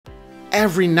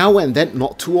Every now and then,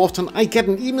 not too often, I get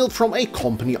an email from a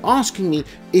company asking me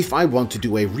if I want to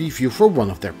do a review for one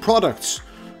of their products.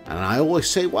 And I always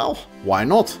say, well, why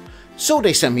not? So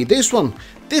they sent me this one.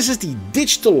 This is the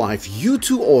DigitalLife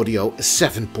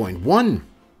U2AUDIO7-1.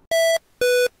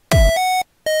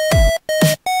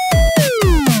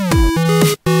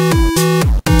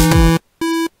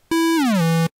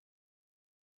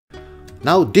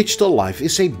 Now, DigitalLife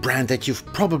is a brand that you've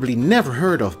probably never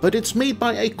heard of, but it's made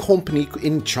by a company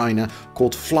in China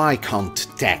called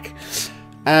flykantech.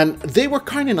 And they were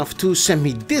kind enough to send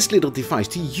me this little device,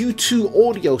 the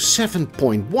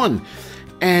U2AUDIO7.1.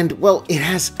 And well, it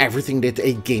has everything that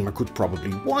a gamer could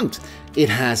probably want. It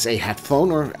has a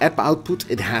headphone or app output,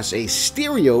 it has a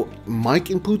stereo mic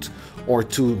input or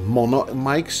two mono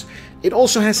mics. It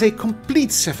also has a complete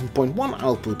 7.1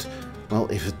 output. Well,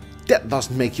 if that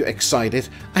doesn't make you excited,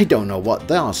 I don't know what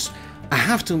does. I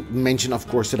have to mention, of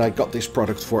course, that I got this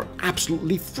product for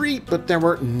absolutely free, but there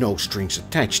were no strings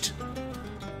attached.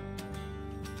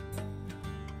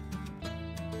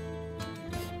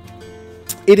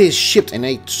 It is shipped in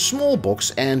a small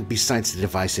box, and besides the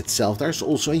device itself, there's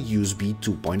also a USB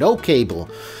 2.0 cable.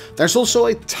 There's also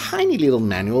a tiny little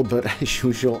manual, but as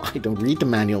usual, I don't read the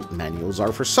manual. Manuals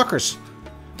are for suckers.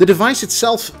 The device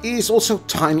itself is also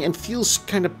tiny and feels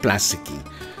kind of plasticky,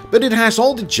 but it has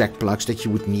all the jack plugs that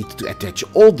you would need to attach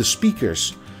all the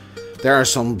speakers. There are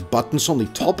some buttons on the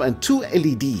top and two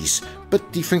LEDs,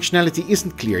 but the functionality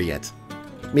isn't clear yet.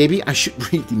 Maybe I should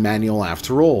read the manual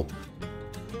after all.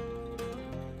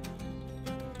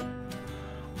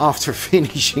 After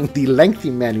finishing the lengthy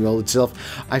manual itself,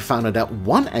 I found out that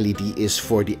one LED is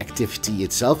for the activity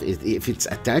itself, if it's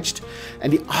attached,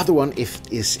 and the other one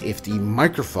is if the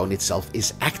microphone itself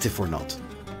is active or not.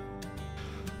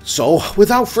 So,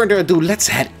 without further ado, let's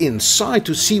head inside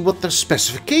to see what the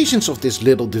specifications of this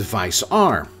little device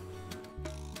are.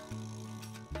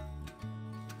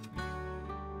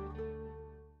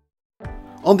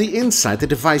 On the inside, the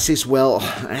device is, well,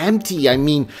 empty. I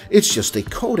mean, it's just a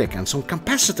codec and some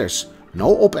capacitors.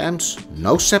 No op-amps,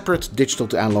 no separate digital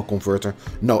to analog converter,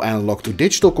 no analog to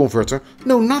digital converter,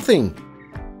 no nothing.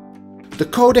 The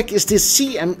codec is this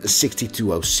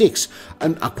CM6206,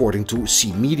 and according to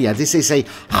Cmedia, this is a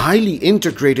highly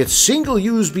integrated single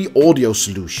USB audio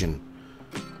solution.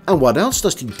 And what else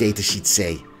does the datasheet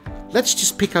say? Let's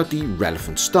just pick out the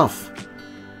relevant stuff.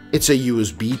 It's a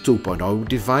USB 2.0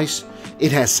 device.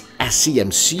 It has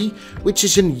SCMC, which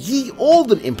is an ye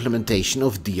olden implementation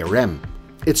of DRM.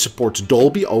 It supports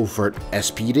Dolby over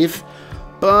SPDIF,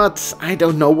 but I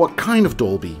don't know what kind of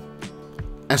Dolby.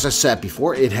 As I said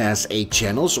before, it has 8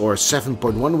 channels or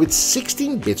 7.1 with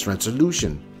 16 bits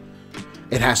resolution.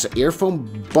 It has an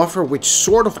earphone buffer which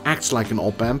sort of acts like an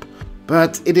op-amp,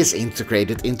 but it is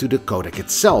integrated into the codec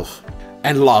itself.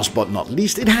 And last but not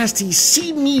least, it has the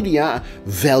Cmedia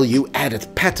value added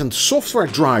patent software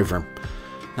driver.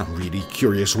 I'm really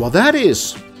curious what that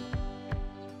is.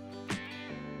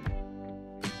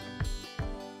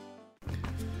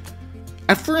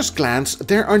 At first glance,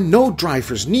 there are no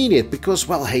drivers needed because,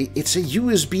 well, hey, it's a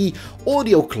USB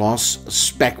audio class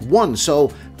spec 1,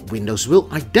 so Windows will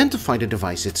identify the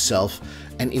device itself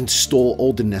and install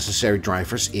all the necessary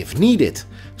drivers if needed.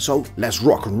 So let's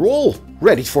rock and roll!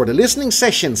 Ready for the listening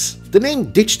sessions! The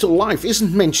name DigitalLife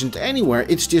isn't mentioned anywhere,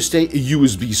 it's just a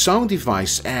USB sound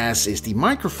device, as is the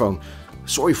microphone.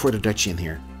 Sorry for the Dutch in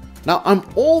here. Now, I'm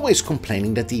always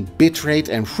complaining that the bitrate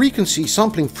and frequency,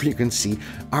 sampling frequency,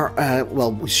 are,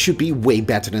 well, should be way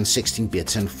better than 16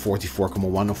 bits and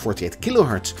 44,1 or 48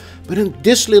 kHz. But in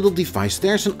this little device,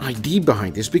 there's an idea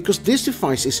behind this, because this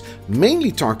device is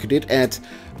mainly targeted at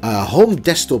home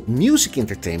desktop music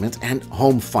entertainment and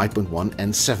home 5.1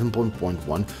 and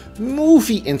 7.1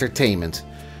 movie entertainment.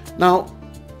 Now,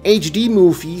 HD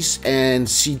movies and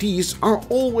CDs are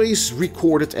always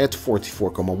recorded at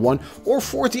 44,1 or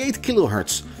 48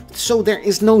 kHz, so there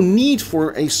is no need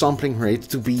for a sampling rate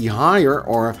to be higher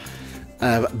or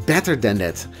better than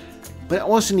that. But it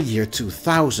was in the year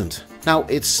 2000. Now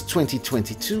it's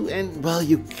 2022 and, well,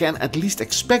 you can at least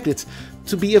expect it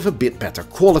to be of a bit better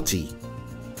quality.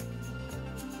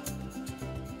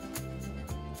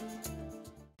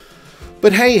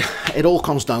 But hey, it all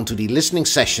comes down to the listening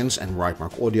sessions and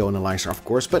Rightmark audio analyzer, of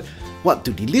course, but what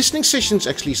do the listening sessions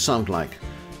actually sound like?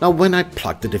 Now, when I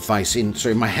plugged the device in,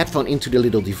 my headphone into the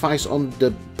little device on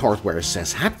the part where it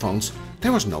says headphones,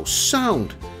 there was no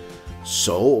sound.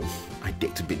 So I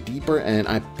digged a bit deeper and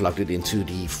I plugged it into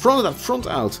the front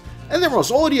out, and there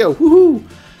was audio, woohoo!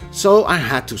 So I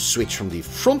had to switch from the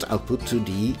front output to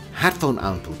the headphone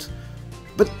output.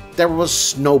 But there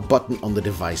was no button on the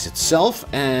device itself,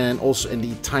 and also in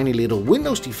the tiny little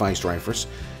Windows device drivers,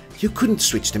 you couldn't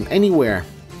switch them anywhere.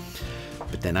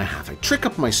 But then I have a trick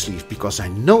up my sleeve, because I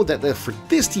know that for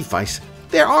this device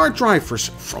there are drivers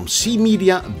from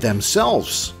Cmedia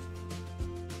themselves.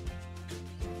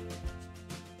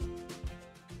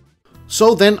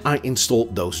 So then I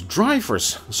installed those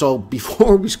drivers. So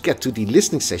before we get to the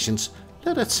listening sessions,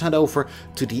 let's head over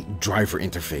to the driver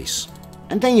interface.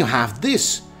 And then you have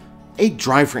this, a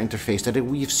driver interface that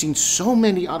we've seen so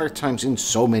many other times in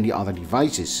so many other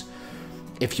devices.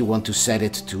 If you want to set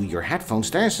it to your headphones,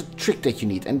 there's a trick that you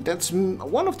need, and that's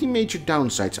one of the major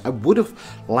downsides. I would have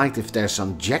liked if there's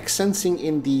some jack sensing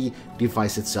in the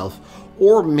device itself,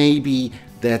 or maybe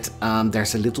that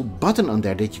there's a little button on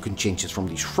there that you can change it from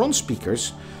these front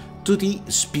speakers to the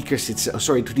speakers itself,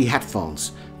 to the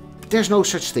headphones. But there's no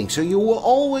such thing, so you will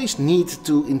always need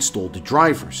to install the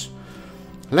drivers.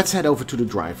 Let's head over to the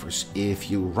drivers. If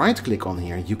you right click on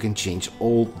here, you can change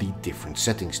all the different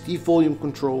settings. The volume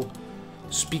control,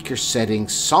 speaker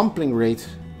settings, sampling rate,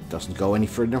 doesn't go any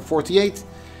further than 48,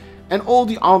 and all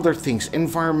the other things,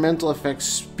 environmental effects,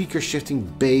 speaker shifting,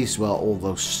 bass, well, all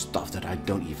those stuff that I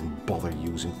don't even bother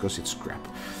using because it's crap.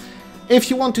 If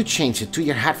you want to change it to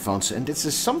your headphones, and this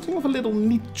is something of a little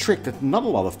neat trick that not a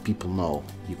lot of people know,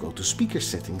 you go to speaker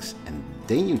settings and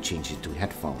then you change it to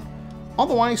headphone.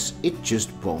 Otherwise it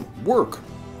just won't work.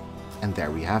 And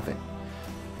there we have it.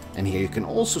 And here you can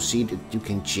also see that you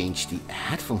can change the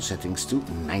headphone settings to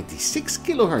 96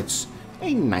 kHz.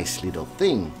 A nice little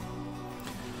thing.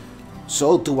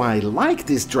 So do I like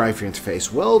this driver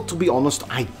interface? Well, to be honest,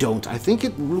 I don't. I think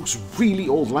it looks really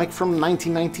old, like from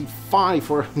 1995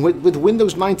 or with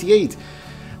Windows 98.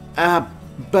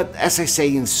 But as I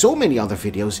say in so many other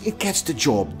videos, it gets the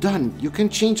job done. You can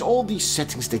change all these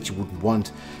settings that you would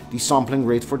want. The sampling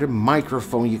rate for the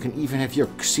microphone, you can even have your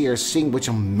Xeer sing with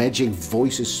some magic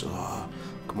voices. Oh,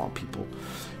 come on people.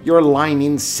 Your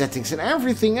line-in settings and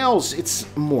everything else, it's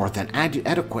more than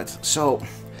adequate. So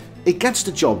it gets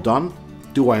the job done.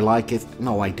 Do I like it?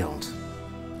 No, I don't.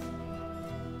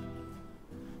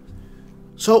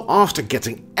 So after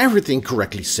getting everything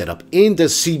correctly set up in the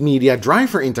Cmedia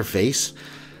driver interface,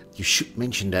 you should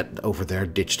mention that over there,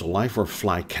 DigitalLife or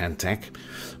flykantech.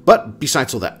 But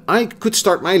besides all that, I could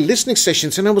start my listening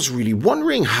sessions, and I was really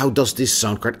wondering, how does this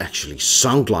sound card actually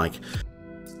sound like?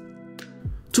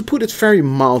 To put it very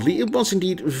mildly, it was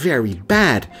indeed very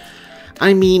bad.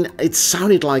 I mean, it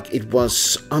sounded like it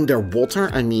was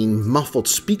underwater. I mean, muffled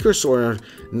speakers or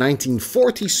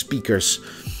 1940 speakers.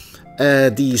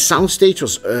 The soundstage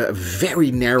was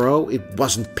very narrow. It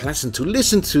wasn't pleasant to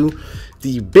listen to.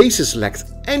 The basses lacked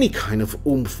any kind of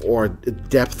oomph or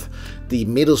depth. The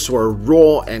middles were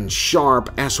raw and sharp,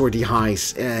 as were the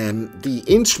highs. The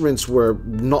instruments were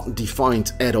not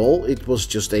defined at all. It was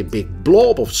just a big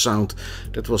blob of sound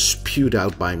that was spewed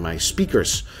out by my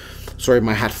speakers. Sorry,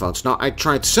 my headphones. Now, I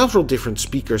tried several different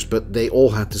speakers, but they all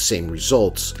had the same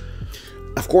results.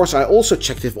 Of course, I also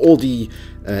checked if all the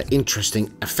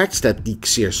interesting effects that the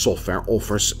Xeer software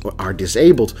offers are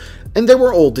disabled, and they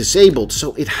were all disabled,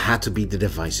 so it had to be the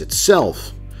device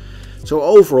itself. So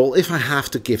overall, if I have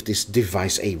to give this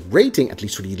device a rating, at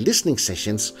least for the listening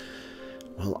sessions,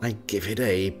 well, I give it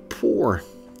a poor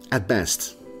at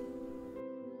best.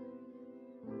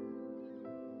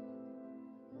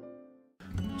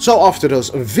 So after those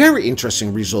very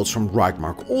interesting results from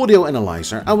Rightmark Audio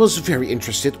Analyzer, I was very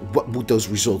interested what would those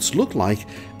results look like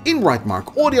in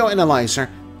Rightmark Audio Analyzer,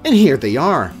 and here they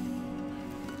are.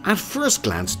 At first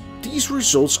glance, these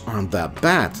results aren't that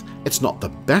bad. It's not the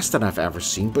best that I've ever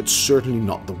seen, but certainly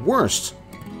not the worst.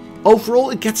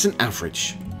 Overall, it gets an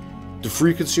average. The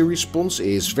frequency response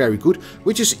is very good,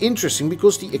 which is interesting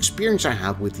because the experience I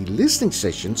had with the listening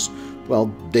sessions,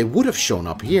 well, they would have shown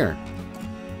up here.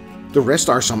 The rest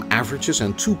are some averages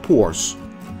and 2 poors.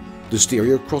 The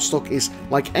stereo crosstalk is,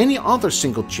 like any other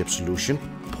single chip solution,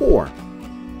 poor.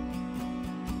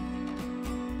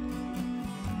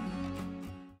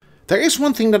 There is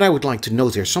one thing that I would like to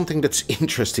note here, something that's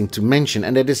interesting to mention,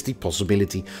 and that is the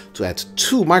possibility to add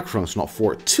 2 microphones, not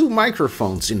 4, 2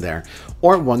 microphones in there,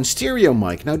 or 1 stereo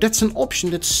mic. Now that's an option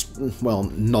that's, well,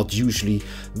 not usually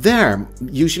there.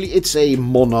 Usually it's a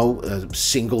mono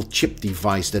single chip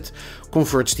device that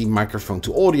converts the microphone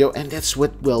to audio, and that's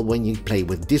what, well, when you play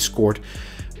with Discord,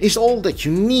 is all that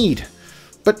you need.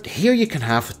 But here you can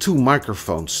have 2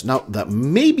 microphones. Now that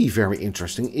may be very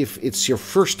interesting if it's your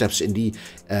first steps in the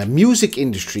music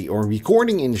industry or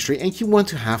recording industry and you want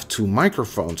to have 2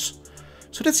 microphones.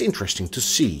 So that's interesting to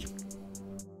see.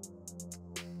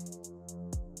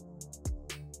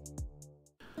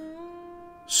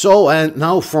 So, and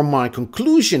now for my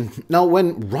conclusion. Now,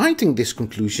 when writing this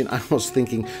conclusion, I was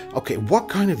thinking, okay, what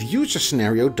kind of user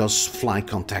scenario does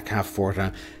flykantech have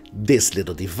for this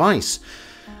little device?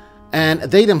 And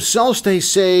they themselves, they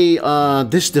say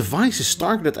this device is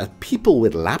targeted at people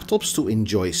with laptops to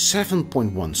enjoy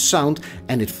 7.1 sound,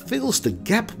 and it fills the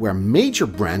gap where major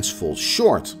brands fall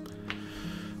short.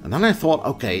 And then I thought,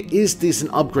 okay, is this an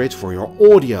upgrade for your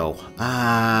audio?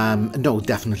 No,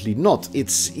 definitely not.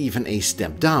 It's even a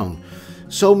step down.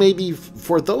 So maybe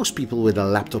for those people with a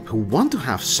laptop who want to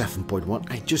have 7.1,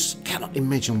 I just cannot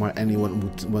imagine why anyone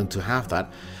would want to have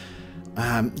that.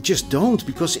 Just don't,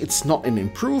 because it's not an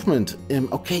improvement.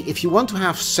 Okay, if you want to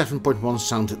have 7.1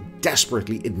 sound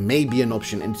desperately, it may be an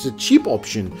option, and it's a cheap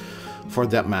option for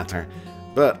that matter.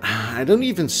 But I don't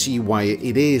even see why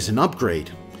it is an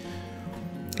upgrade.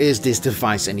 Is this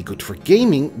device any good for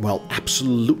gaming? Well,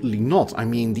 absolutely not. I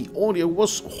mean, the audio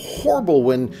was horrible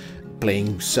when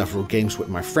playing several games with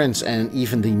my friends, and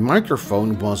even the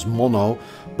microphone was mono,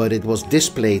 but it was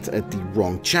displayed at the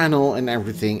wrong channel and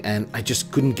everything, and I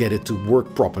just couldn't get it to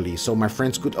work properly. So my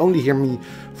friends could only hear me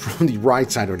from the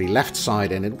right side or the left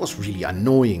side, and it was really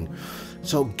annoying.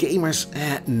 So gamers,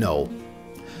 no.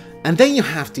 And then you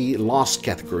have the last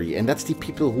category, and that's the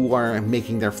people who are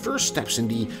making their first steps in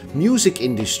the music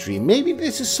industry. Maybe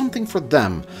this is something for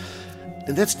them.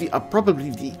 And that's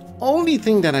probably the only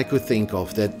thing that I could think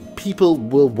of that people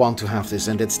will want to have this,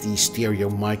 and that's the stereo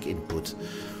mic input.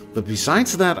 But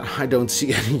besides that, I don't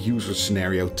see any user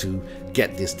scenario to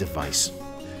get this device.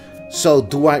 So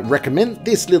do I recommend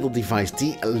this little device,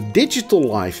 the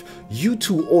DigitalLife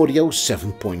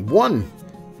U2AUDIO7-1?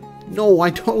 No, I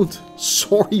don't.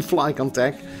 Sorry,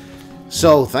 flykantech.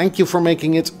 So, thank you for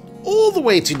making it all the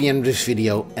way to the end of this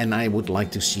video, and I would like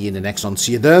to see you in the next one.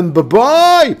 See you then.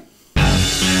 Bye-bye!